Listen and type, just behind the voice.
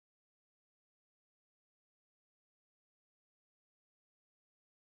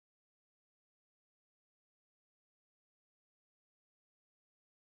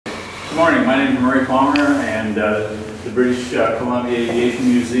morning. My name is Murray Palmer and the British Columbia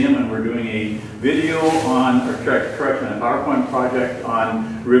Aviation Museum, and we're doing a video on, or correction, a PowerPoint project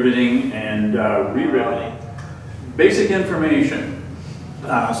on riveting and re-riveting. Basic information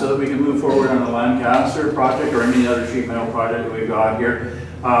so that we can move forward on the Lancaster project or any other sheet metal project that we've got here.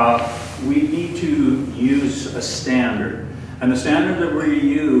 We need to use a standard, and the standard that we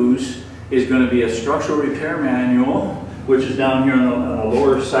use is going to be a structural repair manual, which is down here in the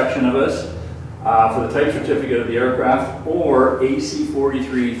lower section of us, for the type certificate of the aircraft, or AC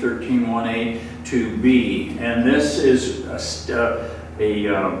 43 131A to B. And this is a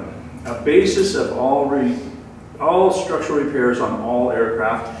basis of all structural repairs on all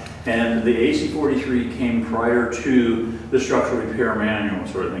aircraft, and the AC 43 came prior to the structural repair manual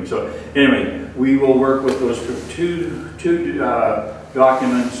sort of thing. So anyway, we will work with those two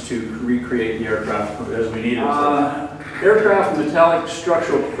documents to recreate the aircraft as we need it. Aircraft metallic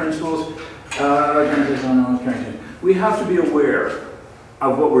structural principles. We have to be aware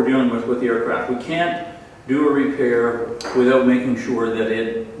of what we're dealing with the aircraft. We can't do a repair without making sure that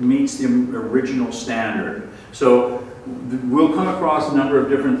it meets the original standard. So we'll come across a number of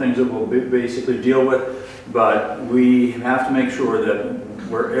different things that we'll basically deal with, but we have to make sure that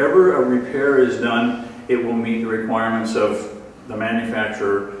wherever a repair is done, it will meet the requirements of the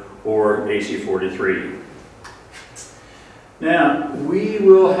manufacturer or AC 43. Now, we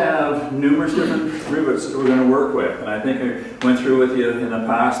will have numerous different rivets that we're going to work with, and I think I went through with you in the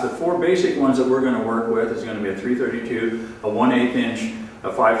past. The four basic ones that we're going to work with is going to be a 332, a 1/8 inch,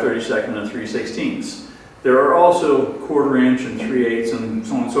 a 5/32, and 3/16. There are also 1/4 inch and 3/8 and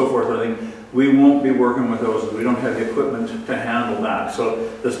so on and so forth. I think we won't be working with those. We don't have the equipment to handle that. So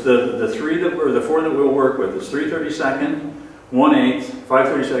the four that we'll work with is 3/32, 1/8,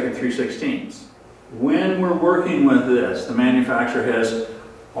 5/32, 3/16. When we're working with this, the manufacturer has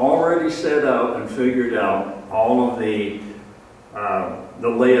already set out and figured out all of the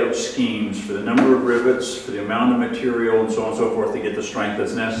layout schemes for the number of rivets, for the amount of material, and so on and so forth to get the strength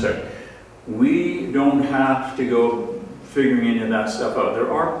that's necessary. We don't have to go figuring any of that stuff out. There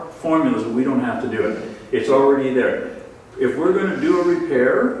are formulas, but we don't have to do it. It's already there. If we're going to do a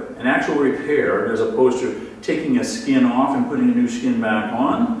repair, an actual repair, as opposed to taking a skin off and putting a new skin back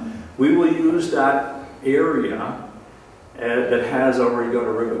on, we will use that area that has already got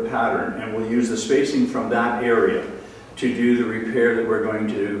a rivet pattern, and we'll use the spacing from that area to do the repair that we're going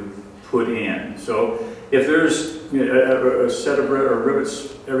to put in. So if there's a set of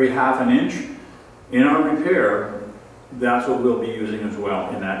rivets every 1/2 inch in our repair, that's what we'll be using as well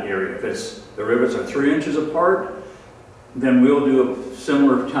in that area. If the rivets are 3 inches apart, then we'll do a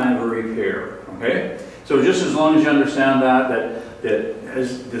similar kind of a repair, okay? So just as long as you understand that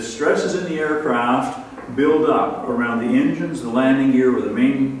as the stresses in the aircraft build up around the engines, the landing gear, or the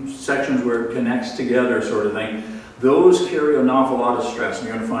main sections where it connects together sort of thing, those carry an awful lot of stress. And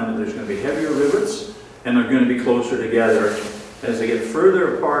you're going to find that there's going to be heavier rivets, and they're going to be closer together. As they get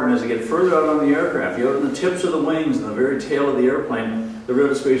further apart and as they get further out on the aircraft, out on the tips of the wings and the very tail of the airplane, the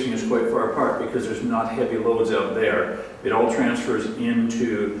rivet spacing is quite far apart because there's not heavy loads out there. It all transfers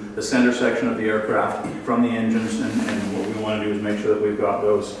into the center section of the aircraft from the engines, and what we want to do is make sure that we've got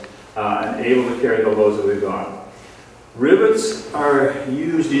those and able to carry the loads that we've got. Rivets are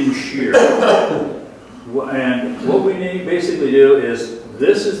used in shear, and what we need basically do is,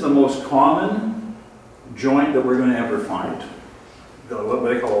 this is the most common joint that we're going to ever find, what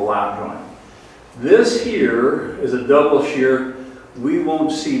they call a lap joint. This here is a double shear. We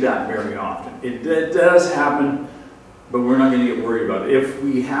won't see that very often. It does happen, but we're not going to get worried about it. If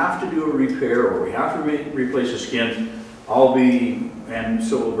we have to do a repair or we have to replace a skin, I'll be, and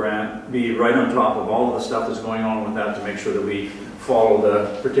so will Grant, be right on top of all of the stuff that's going on with that to make sure that we follow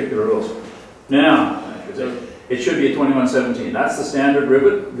the particular rules. Now, it should be a 2117. That's the standard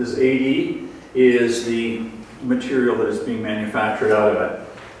rivet. This AD is the material that is being manufactured out of it.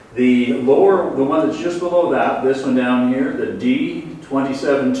 The one that's just below that, this one down here, the D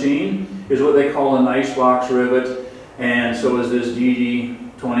 2017, is what they call an icebox rivet, and so is this DD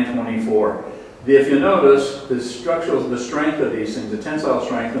 2024. If you notice, the strength of these things, the tensile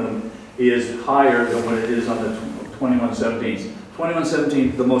strength of them, is higher than what it is on the 2117s.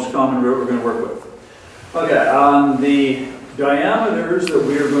 2117, the most common rivet we're going to work with. Okay, on the diameters that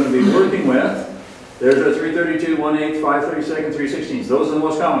we are going to be working with, there's our 332, 1/8, 5/32, 3/16. Those are the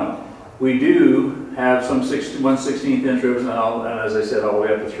most common. We do have some 1/16 inch rivets, and as I said, all the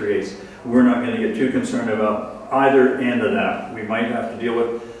way up to 3/8. We're not going to get too concerned about either end of that. We might have to deal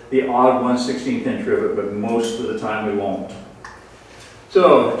with the odd 1/16 inch rivet, but most of the time we won't.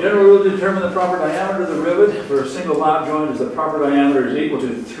 So, general rule to determine the proper diameter of the rivet for a single lap joint is the proper diameter is equal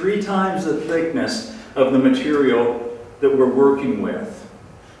to 3 times the thickness of the material that we're working with.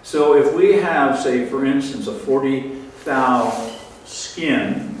 So if we have, say, for instance, a 40 thou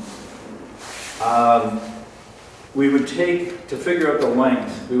skin, we would take, to figure out the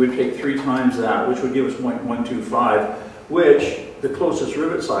length, we would take 3 times that, which would give us 0.125, which the closest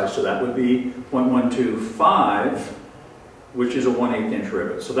rivet size to that would be 0.125, which is a 1/8 inch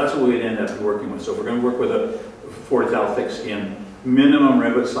rivet. So that's what we'd end up working with. So if we're going to work with a 40 thou thick skin, minimum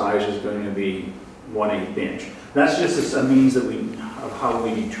rivet size is going to be 1/8 inch. That's just a means that of how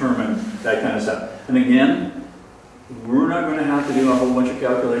we determine that kind of stuff. And again, we're not going to have to do a whole bunch of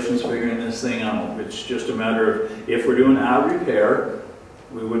calculations figuring this thing out. It's just a matter of, if we're doing a repair,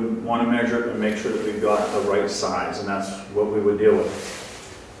 we would want to measure it and make sure that we've got the right size, and that's what we would deal with.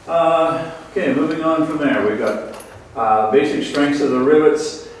 Okay, moving on from there, we've got basic strengths of the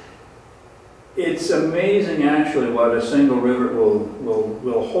rivets. It's amazing actually what a single rivet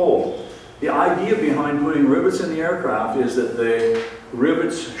will hold. The idea behind putting rivets in the aircraft is that the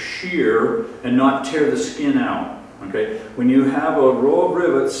rivets shear and not tear the skin out. Okay, when you have a row of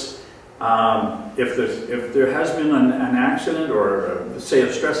rivets, if there has been an accident or say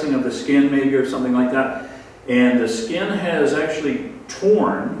a stressing of the skin maybe or something like that, and the skin has actually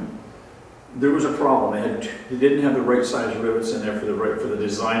torn, there was a problem. They didn't have the right size rivets in there for the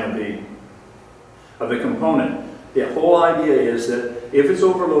design of the component. The whole idea is that if it's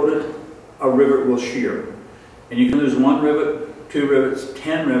overloaded, a rivet will shear, and you can lose 1 rivet, 2 rivets,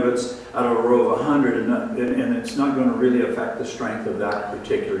 10 rivets out of a row of 100, and it's not going to really affect the strength of that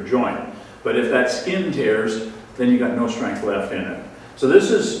particular joint. But if that skin tears, then you've got no strength left in it. So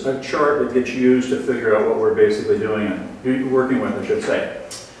this is a chart that gets used to figure out what we're basically working with, I should say.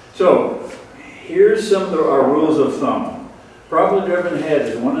 So here's some of our rules of thumb. Properly driven head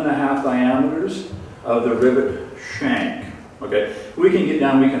is 1.5 diameters of the rivet shank. Okay, we can get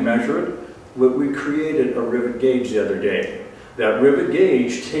down, we can measure it. We created a rivet gauge the other day. That rivet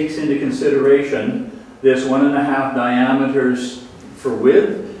gauge takes into consideration this 1.5 diameters for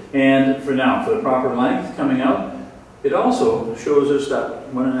width, and for the proper length coming out. It also shows us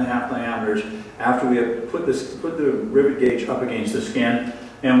that 1.5 diameters after we have put the rivet gauge up against the skin,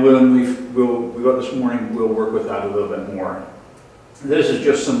 and when we got this morning, we'll work with that a little bit more. This is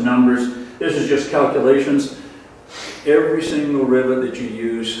just some numbers. This is just calculations. Every single rivet that you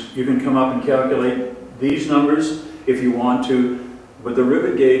use, you can come up and calculate these numbers if you want to, but the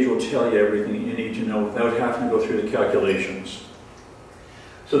rivet gauge will tell you everything you need to know without having to go through the calculations.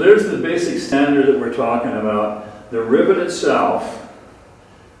 So there's the basic standard that we're talking about. The rivet itself,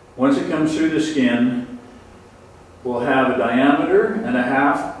 once it comes through the skin, will have a diameter and a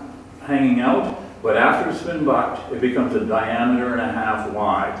half hanging out, but after it's been bucked, it becomes a diameter and a half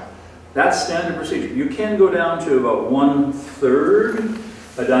wide. That's standard procedure. You can go down to about 1/3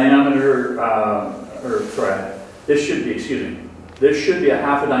 a diameter, this should be a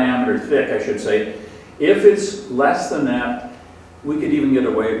half a diameter thick, I should say. If it's less than that, we could even get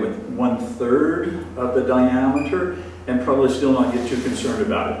away with 1/3 of the diameter and probably still not get too concerned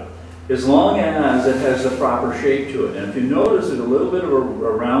about it, as long as it has the proper shape to it. And if you notice there's a little bit of a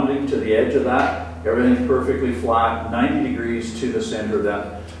rounding to the edge of that, everything's perfectly flat, 90 degrees to the center of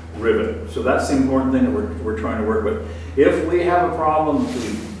that rivet. So that's the important thing that we're trying to work with. If we have a problem,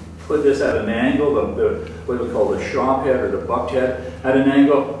 we put this at an angle, what we call the shop head or the bucked head at an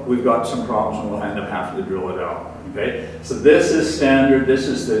angle, we've got some problems and we'll end up having to drill it out. Okay, so this is standard. This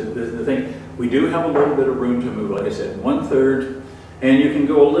is the thing. We do have a little bit of room to move, like I said, 1/3, and you can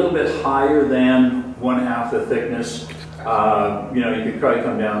go a little bit higher than 1/2 the thickness. You could probably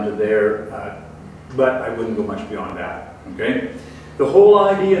come down to there, but I wouldn't go much beyond that. Okay. The whole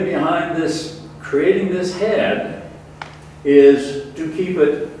idea behind this, creating this head, is to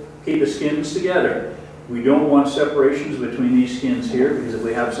keep the skins together. We don't want separations between these skins here, because if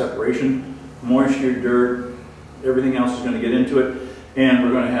we have separation, moisture, dirt, everything else is going to get into it, and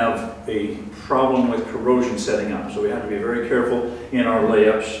we're going to have a problem with corrosion setting up. So we have to be very careful in our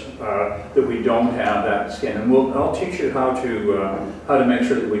layups that we don't have that skin. And I'll teach you how to make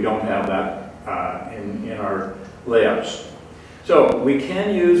sure that we don't have that in our layups. So we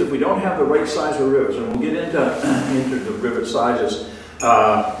can use, if we don't have the right size of rivets, and we'll get into the rivet sizes,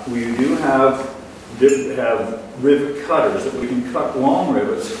 we do have rivet cutters that we can cut long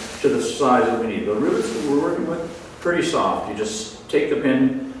rivets to the size that we need. The rivets that we're working with, pretty soft. You just take the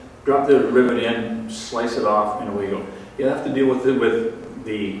pin, drop the rivet in, slice it off, and away you go. You have to deal with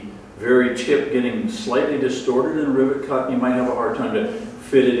the very tip getting slightly distorted in a rivet cut. You might have a hard time to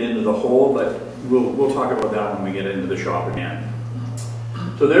fit it into the hole, but we'll talk about that when we get into the shop again.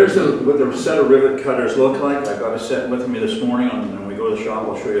 So there's what the set of rivet cutters look like. I got a set with me this morning, and when we go to the shop,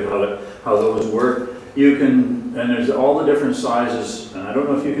 I'll show you how those work. You can, and there's all the different sizes, and I don't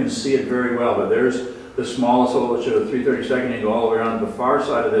know if you can see it very well, but there's the smallest hole, which is a 3/32. You go all the way around to the far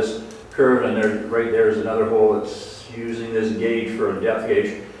side of this curve, and right there's another hole that's using this gauge for a depth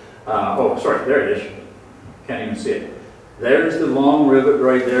gauge. Oh, sorry, there it is. Can't even see it. There's the long rivet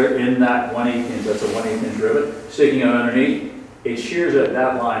right there in that 1/8 inch. That's a 1/8 inch rivet sticking out underneath. It shears at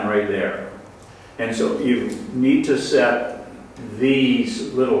that line right there. And so you need to set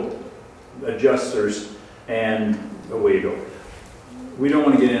these little adjusters, and away you go. We don't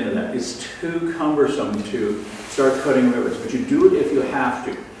want to get into that. It's too cumbersome to start cutting rivets, but you do it if you have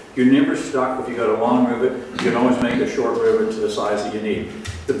to. You're never stuck. If you got a long rivet, you can always make a short rivet to the size that you need.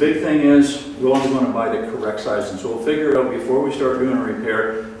 The big thing is, we always want to buy the correct size, and so we'll figure out before we start doing a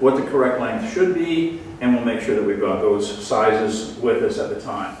repair what the correct length should be, and we'll make sure that we've got those sizes with us at the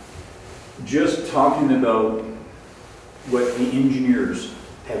time. Just talking about what the engineers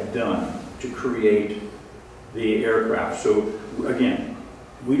have done to create the aircraft. So again,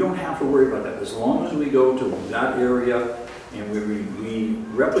 we don't have to worry about that. As long as we go to that area and we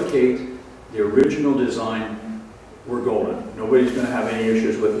replicate the original design, we're golden. Nobody's going to have any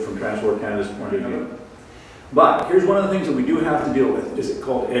issues with it from Transport Canada's point of view. But here's one of the things that we do have to deal with, is it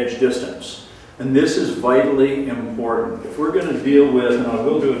called edge distance. And this is vitally important. If we're going to deal with, and I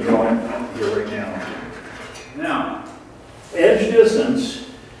will do a drawing here right now. Now, edge distance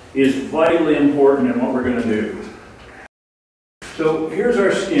is vitally important in what we're going to do. So here's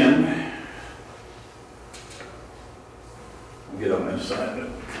our skin. I'll get on this side of it.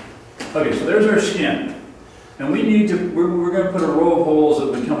 Okay, so there's our skin. And we need to, we're going to put a row of holes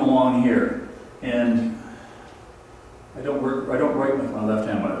that would come along here. And I don't write with my left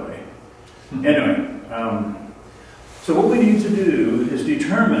hand, by the way. Anyway, so what we need to do is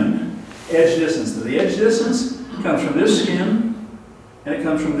determine edge distance. So the edge distance comes from this skin, and it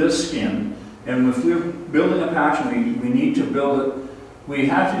comes from this skin. And if we're building a patch and we need to build it, we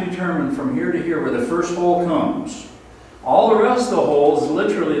have to determine from here to here where the first hole comes. All the rest of the holes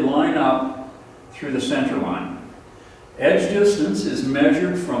literally line up through the center line. Edge distance is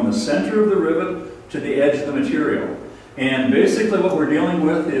measured from the center of the rivet to the edge of the material. And basically what we're dealing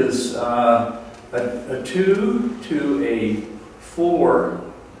with is a 2 to a 4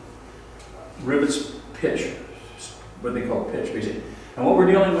 rivets pitch, what they call pitch basically. And what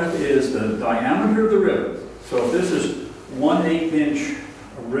we're dealing with is the diameter of the rivet. So if this is 1/8 inch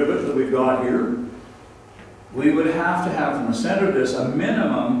rivet that we've got here, we would have to have from the center of this a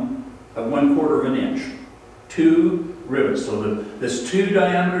minimum of 1/4 of an inch. 2 rivets. So there's 2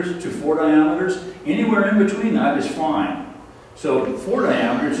 diameters to 4 diameters. Anywhere in between that is fine. So 4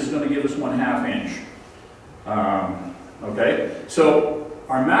 diameters is going to give us 1/2 inch. Okay, so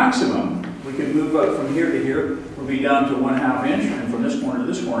our maximum, we can move up from here to here, will be down to 1/2 inch, and from this corner to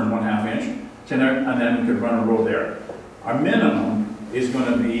this corner 1/2 inch, and then we could run a row there. Our minimum is going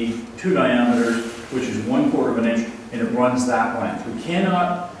to be 2 diameters, which is 1/4 of an inch, and it runs that length. We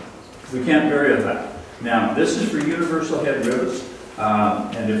can't vary that. Now, this is for universal head rivets,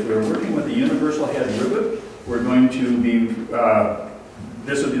 and if we're working with a universal head rivet, we're going to be,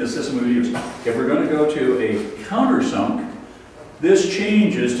 this would be the system we would use. If we're going to go to a countersunk, this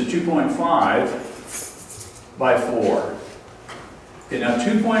changes to 2.5 by 4. Okay, now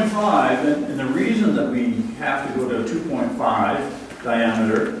 2.5, and the reason that we have to go to a 2.5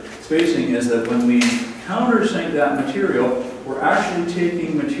 diameter spacing is that when we countersink that material, we're actually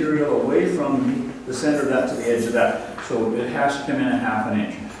taking material away from the center of that to the edge of that. So it has to come in 1/2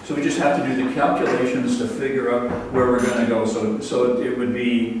 inch. So we just have to do the calculations to figure out where we're going to go. So it would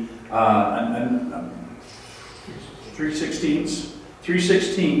be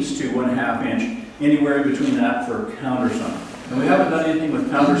 3/16 to 1/2 inch, anywhere in between that for countersunk. And we haven't done anything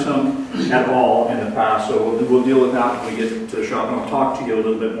with countersunk at all in the past, so we'll deal with that when we get to the shop, and I'll talk to you a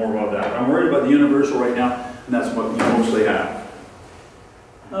little bit more about that. I'm worried about the universal right now, and that's what we mostly have.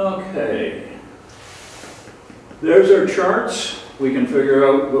 Okay. There's our charts. We can figure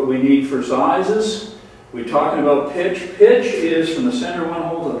out what we need for sizes. We're talking about pitch. Pitch is from the center of one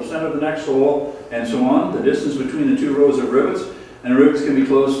hole to the center of the next hole, and so on. The distance between the 2 rows of rivets, and the rivets can be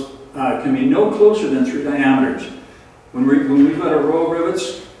no closer than 3 diameters. When we've got a row of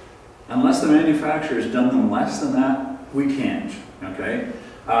rivets, unless the manufacturer has done them less than that, we can't. Okay.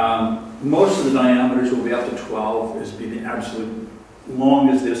 Most of the diameters will be up to 12. Is be the absolute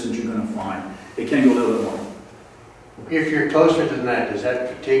longest distance you're going to find. It can go a little bit more. If you're closer than that, does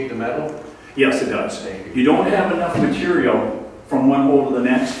that fatigue the metal? Yes, it does. You don't have enough material from one hole to the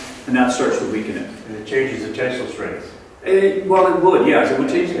next, and that starts to weaken it. And it changes the tensile strength. Well, it would, yes. It would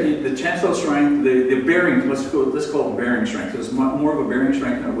change the tensile strength, the bearing, let's call it bearing strength. It's more of a bearing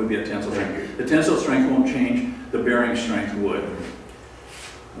strength than it would be a tensile strength. The tensile strength won't change, the bearing strength would.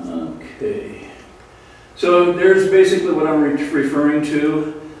 Okay. So there's basically what I'm referring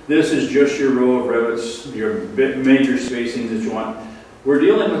to. This is just your row of rivets, your major spacings that you want. We're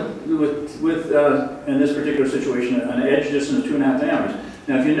dealing with in this particular situation, an edge distance of 2.5 diameters.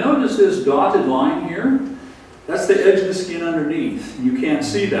 Now if you notice this dotted line here, that's the edge of the skin underneath. You can't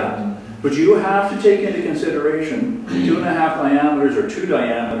see that. But you have to take into consideration 2.5 diameters or 2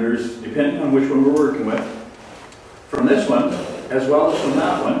 diameters, depending on which one we're working with, from this one, as well as from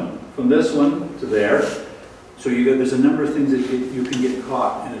that one, from this one to there. So there's a number of things that you can get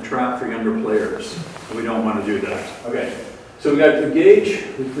caught in a trap for younger players. And we don't want to do that. Okay, so we got the gauge,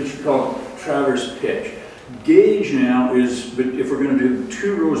 which we call traverse pitch. Gauge now is, if we're going to do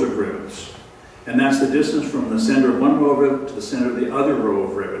 2 rows of rivets, and that's the distance from the center of one row of rivet to the center of the other row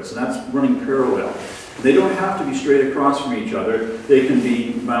of rivets, and that's running parallel. They don't have to be straight across from each other. They can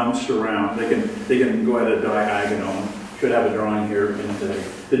be bounced around. They can go at a diagonal. Should have a drawing here in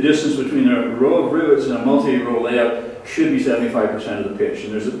the distance between a row of rivets and a multi-row layout should be 75% of the pitch.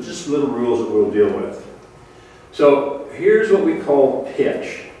 And there's just little rules that we'll deal with. So here's what we call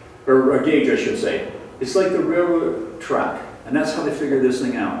pitch, or a gauge, I should say. It's like the railroad track, and that's how they figure this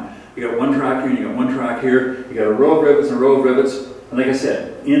thing out. You got one track here, and you got one track here. You got a row of rivets and a row of rivets. And like I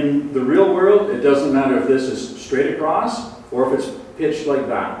said, in the real world, it doesn't matter if this is straight across or if it's pitched like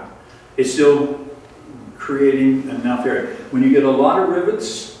that. It's still creating enough area. When you get a lot of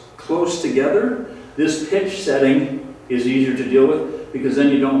rivets close together, this pitch setting is easier to deal with because then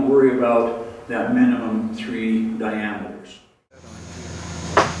you don't worry about that minimum 3 diameters.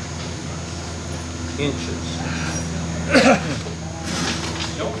 Inches.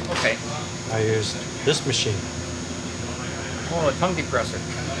 Okay. I used this machine. Oh, a tongue depressor.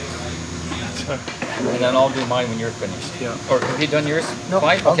 And then I'll do mine when you're finished. Yeah. Or have you done yours? No,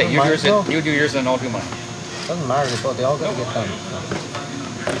 Fine? I'll Okay, do you mine. do yours, No. you do yours and I'll do mine. Doesn't matter, they all got to get done.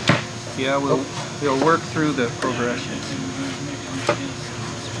 Yeah, we'll work through the progressions.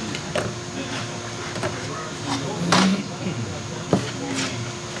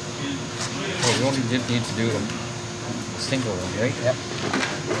 Well, we only need to do a single one, right? Yep.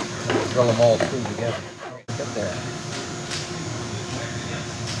 We'll drill them all through together. Get there.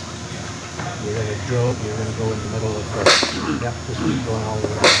 You're going to drill, you're going to go in the middle of the... Yep, just keep going all the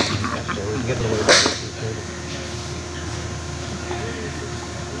way around. Yep, there, we can get a little bit.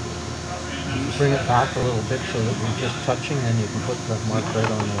 Bring it back a little bit so that we're just touching, then you can put the mark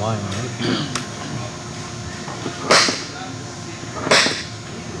right on the line, right?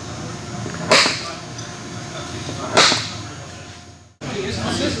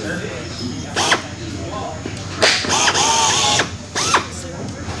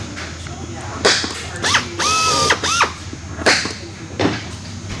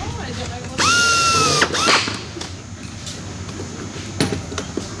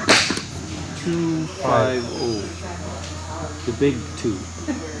 The big 2.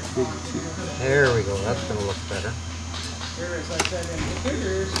 There we go, that's going to look better. 2, 3, 8,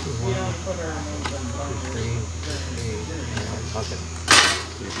 okay.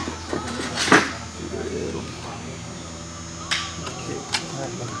 That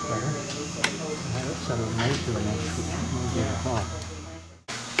looks better. Now let's set a measurement on.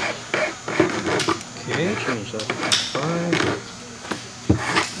 Okay, change that to 5.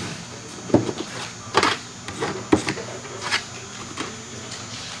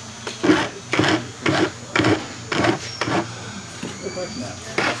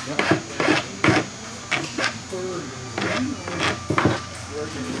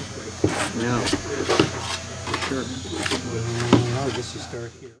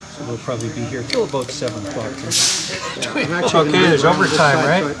 We'll probably be here till about 7 o'clock. Okay, there's overtime,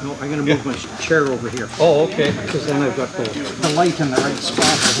 right? No, I'm going to move my chair over here. Oh, okay. Because then I've got the light in the right spot,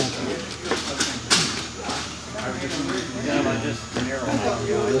 I think.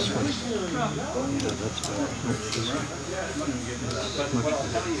 This one. Yeah, that's better. This one.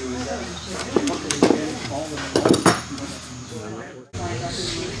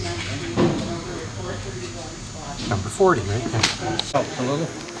 Number 40, right? Up a little.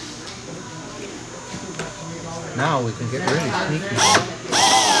 Now we can get really sneaky.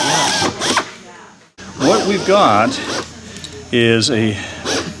 What we've got is a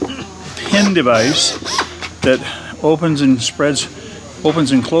pin device that opens and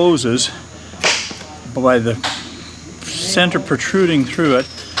closes by the center protruding through it,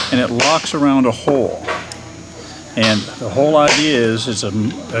 and it locks around a hole. And the whole idea is it's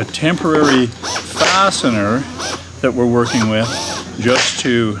a temporary fastener that we're working with, just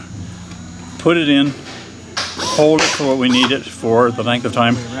to put it in, hold it for what we need it for, the length of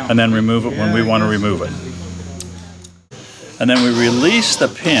time, and then remove it when we want to remove it. And then we release the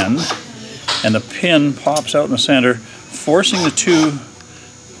pin, and the pin pops out in the center, forcing the two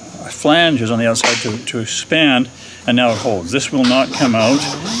flanges on the outside to expand, and now it holds. This will not come out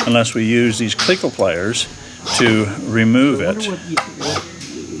unless we use these clickle pliers to remove it.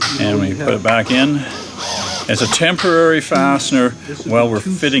 And we put it back in. It's a temporary fastener while we're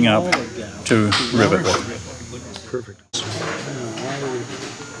fitting up to rivet with. Perfect.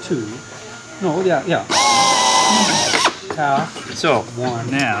 2. No, yeah. Half. So, 1.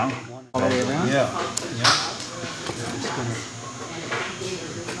 now, All the way around? Yeah.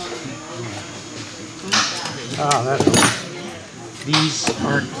 That's these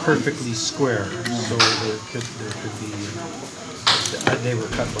aren't perfectly square, so there could be. They were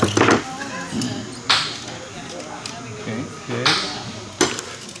cut by me. Okay.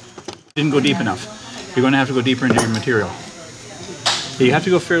 didn't go deep enough. You're going to have to go deeper into your material. You have to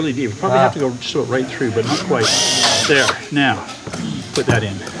go fairly deep. You probably have to go just about right through, but not quite. There. Now, put that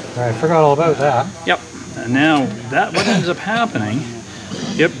in. I forgot all about that. Yep. And now, what ends up happening,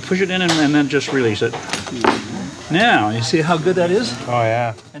 yep, push it in and then just release it. Now, you see how good that is? Oh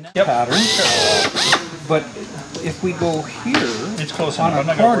yeah. And now, yep. Pattern. But if we go here, It's close on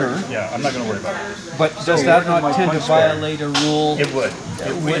enough. a corner, I'm not going to worry about it. but does that not tend to violate a rule? It would.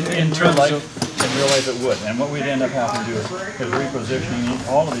 In real life it would. And what we'd end up having to do is repositioning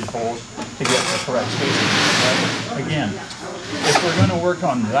all of these holes to get the correct spacing. Right? Again, if we're going to work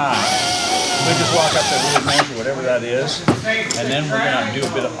on that, we just walk up there, we measure whatever that is, and then we're going to do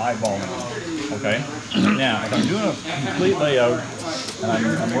a bit of eyeballing. Okay? Now, if I'm doing a complete layout, and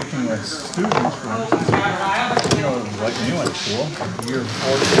I'm working with students, for instance, like new in school, year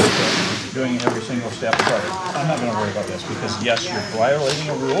 4 doing every single step. Sorry, I'm not going to worry about this because yes, you're violating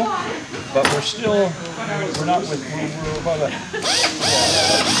a rule, but we're not with, we're about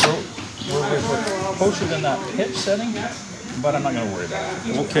we're closer than that pitch setting, but I'm not going to worry about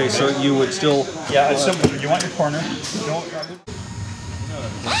it. Okay, so you would still. Yeah, it's simple. You want your corner.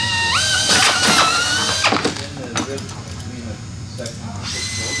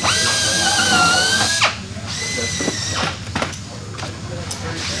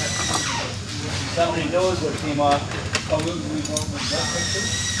 Somebody knows what came off.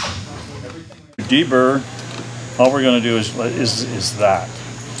 Deburr, all we're going to do is that.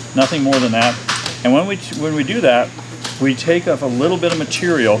 Nothing more than that. And when we do that, we take off a little bit of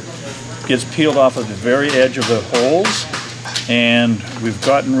material, gets peeled off of the very edge of the holes, and we've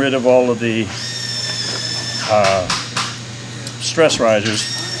gotten rid of all of the stress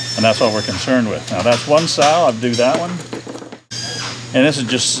risers, and that's all we're concerned with. Now that's one style, I'll do that one. And this is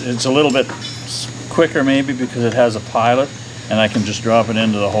just, it's a little bit quicker maybe because it has a pilot, and I can just drop it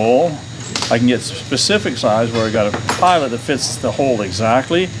into the hole. I can get specific size where I got a pilot that fits the hole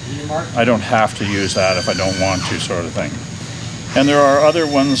exactly. I don't have to use that if I don't want to, sort of thing. And there are other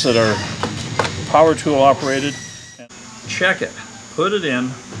ones that are power tool operated. Check it, put it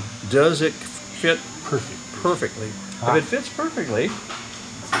in, does it fit perfectly? If it fits perfectly,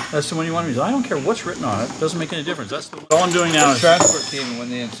 that's the one you want to use. I don't care what's written on it, doesn't make any difference. That's all I'm doing now. The transport came when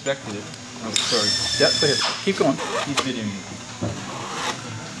they inspected it. Oh, sorry. Yeah, go ahead. Keep going. Keep videoing.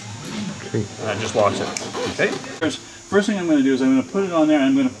 That just locks it. Okay. First thing I'm going to do is I'm going to put it on there and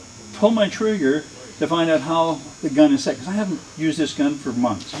I'm going to pull my trigger to find out how the gun is set. Because I haven't used this gun for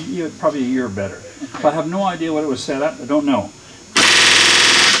months, probably a year or better. So I have no idea what it was set at. I don't know.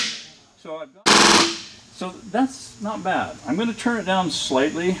 So that's not bad. I'm going to turn it down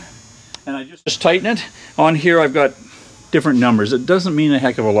slightly and I just tighten it. On here I've got different numbers. It doesn't mean a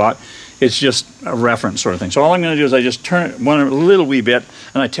heck of a lot. It's just a reference sort of thing. So all I'm going to do is I just turn it a little wee bit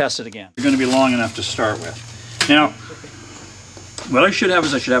and I test it again. It's going to be long enough to start with. Now, what I should have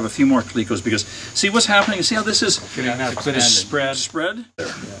is I should have a few more clicos because see what's happening? See how this is spread? There.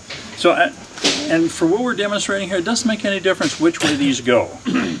 So, and for what we're demonstrating here, it doesn't make any difference which way these go.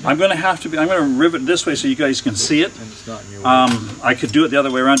 I'm going to rivet this way so you guys can see it. I could do it the other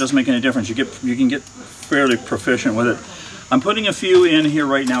way around. Doesn't make any difference. You can get fairly proficient with it. I'm putting a few in here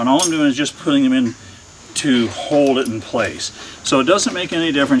right now, and all I'm doing is just putting them in to hold it in place. So it doesn't make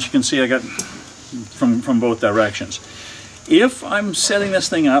any difference. You can see I got from both directions. If I'm setting this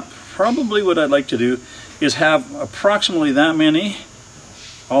thing up, probably what I'd like to do is have approximately that many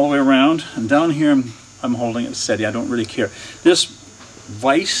all the way around, and down here I'm holding it steady. I don't really care. This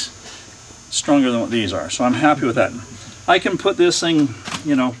vise stronger than what these are, so I'm happy with that. I can put this thing,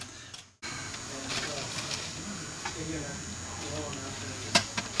 you know,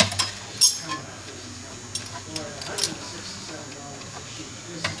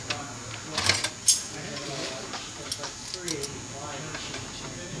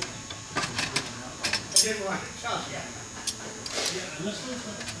 Do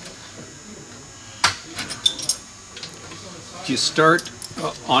you start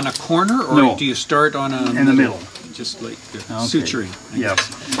on a corner, or No. do you start on a In the middle. Just like Okay. suturing? Yeah,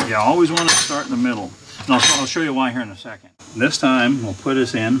 yeah, always want to start in the middle. And I'll show you why here in a second. This time, we'll put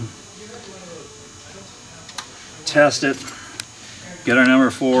this in, test it, get our number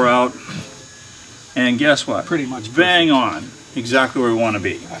 4 out, and guess what? Pretty much bang on, exactly where we want to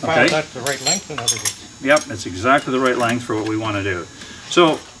be. I found that's the right length and everything. Yep, it's exactly the right length for what we want to do.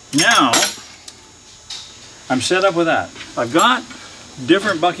 So now, I'm set up with that. I've got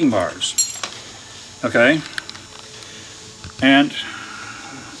different bucking bars, okay? And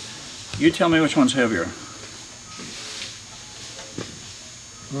you tell me which one's heavier.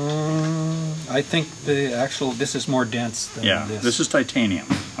 I think this is more dense than Yeah, this. this is titanium,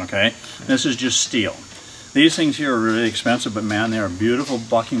 okay? This is just steel. These things here are really expensive, but man, they are a beautiful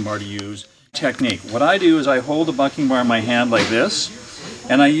bucking bar to use. Technique. What I do is I hold the bucking bar in my hand like this,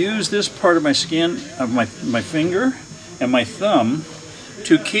 and I use this part of my skin, of my finger and my thumb,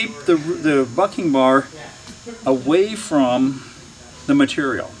 to keep the bucking bar away from the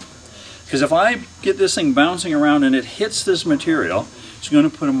material. Because if I get this thing bouncing around and it hits this material, it's going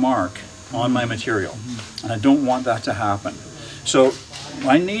to put a mark on my material, and I don't want that to happen. So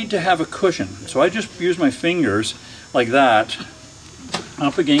I need to have a cushion. So I just use my fingers like that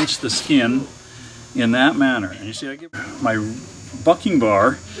up against the skin in that manner. And you see, I get my bucking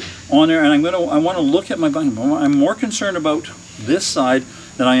bar on there, and I want to look at my bucking bar. I'm more concerned about this side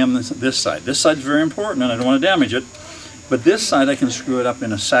than I am this side. This side's very important, and I don't want to damage it. But this side, I can screw it up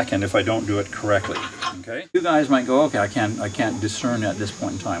in a second if I don't do it correctly. Okay. You guys might go, okay, I can't discern at this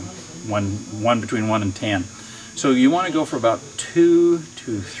point in time. One between 1 and 10. So you want to go for about 2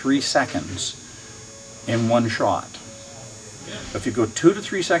 to 3 seconds in one shot. If you go 2 to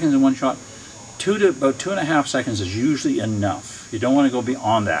 3 seconds in one shot, about 2.5 seconds is usually enough. You don't want to go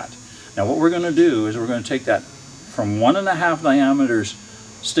beyond that. Now what we're going to do is we're going to take that from 1.5 diameters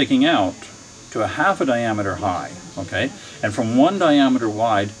sticking out to a 1/2 diameter high, okay? And from 1 diameter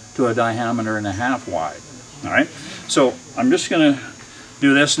wide to a diameter and a half wide, all right? So I'm just going to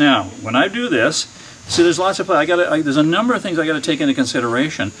do this now. When I do this, see, there's lots of, there's a number of things I got to take into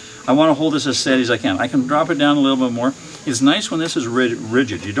consideration. I want to hold this as steady as I can. I can drop it down a little bit more. It's nice when this is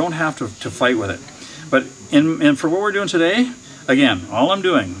rigid. You don't have to fight with it. But for what we're doing today, again, all I'm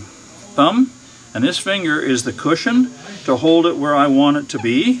doing, thumb and this finger is the cushion to hold it where I want it to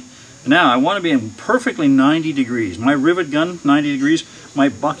be. Now I want to be in perfectly 90 degrees. My rivet gun, 90 degrees. My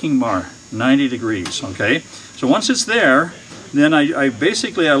bucking bar, 90 degrees, okay? So once it's there, then I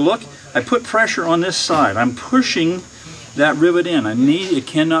basically look, I put pressure on this side. I'm pushing that rivet in. It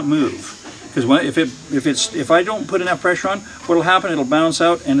cannot move. Because if I don't put enough pressure on, what'll happen, it'll bounce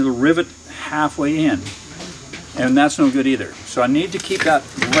out and it'll rivet halfway in. And that's no good either. So I need to keep that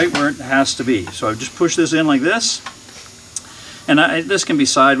right where it has to be. So I just push this in like this. And this can be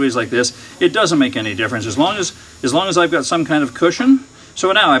sideways like this. It doesn't make any difference as long as I've got some kind of cushion.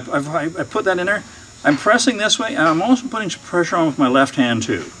 So now I put that in there. I'm pressing this way, and I'm also putting some pressure on with my left hand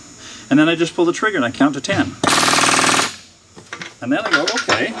too. And then I just pull the trigger and I count to 10. And then I go,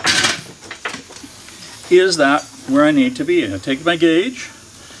 okay, is that where I need to be? And I take my gauge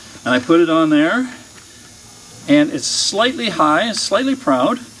and I put it on there, and it's slightly high, it's slightly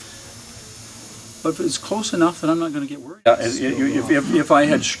proud. But if it's close enough, then I'm not going to get worried. If I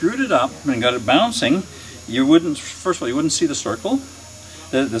had screwed it up and got it bouncing, you wouldn't, first of all, you wouldn't see the circle,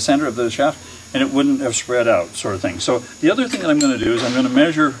 the center of the shaft, and it wouldn't have spread out, sort of thing. So the other thing that I'm going to do is I'm going to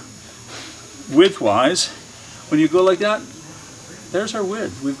measure width-wise. When you go like that, there's our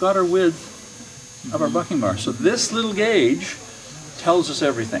width. We've got our width of our bucking bar. So this little gauge tells us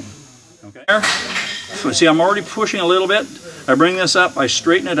everything. Okay. So see, I'm already pushing a little bit. I bring this up, I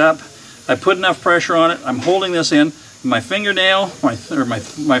straighten it up. I put enough pressure on it. I'm holding this in. My fingernail, my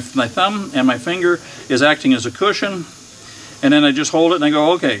thumb and my finger is acting as a cushion. And then I just hold it and I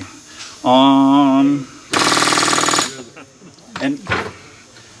go, okay. And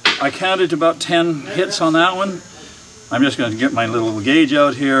I counted about 10 hits on that one. I'm just going to get my little gauge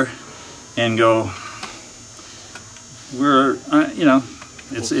out here and go.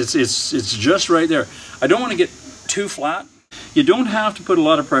 It's just right there. I don't want to get too flat. You don't have to put a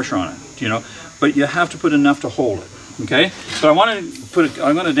lot of pressure on it, but you have to put enough to hold it. Okay, so I'm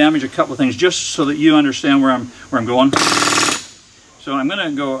going to damage a couple of things just so that you understand where I'm going. So I'm going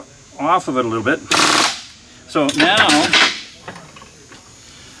to go off of it a little bit. So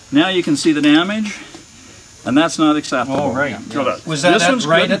now you can see the damage, and that's not acceptable. Oh, right. So Was that this one's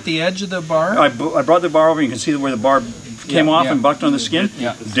right good. at the edge of the bar? I brought the bar over. You can see where the bar came Yeah, off yeah. and bucked on the skin,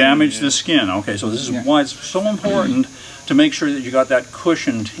 Yeah. damaged the skin. Okay, so this is Yeah. why it's so important to make sure that you got that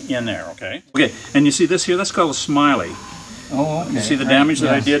cushioned in there, okay? Okay, and you see this here, that's called a smiley. Oh, okay. You see the Right, damage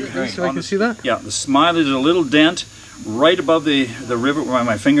that I yes, did? right. So I can see that? Yeah, the smiley, there's a little dent right above the rivet where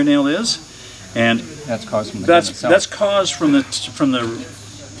my fingernail is, and That's caused from the gun itself. that's caused from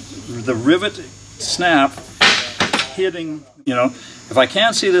the rivet snap hitting. You know, if I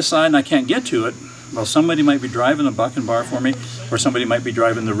can't see this side and I can't get to it, well, somebody might be driving the buck and bar for me, or somebody might be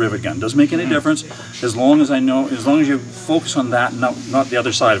driving the rivet gun. Doesn't make any difference as long as I know, as long as you focus on that, not the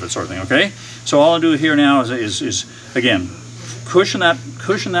other side of it, sort of thing. Okay. So all I'll do here now is again cushion that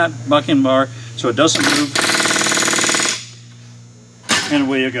buck and bar so it doesn't move, and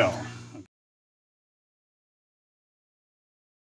away you go.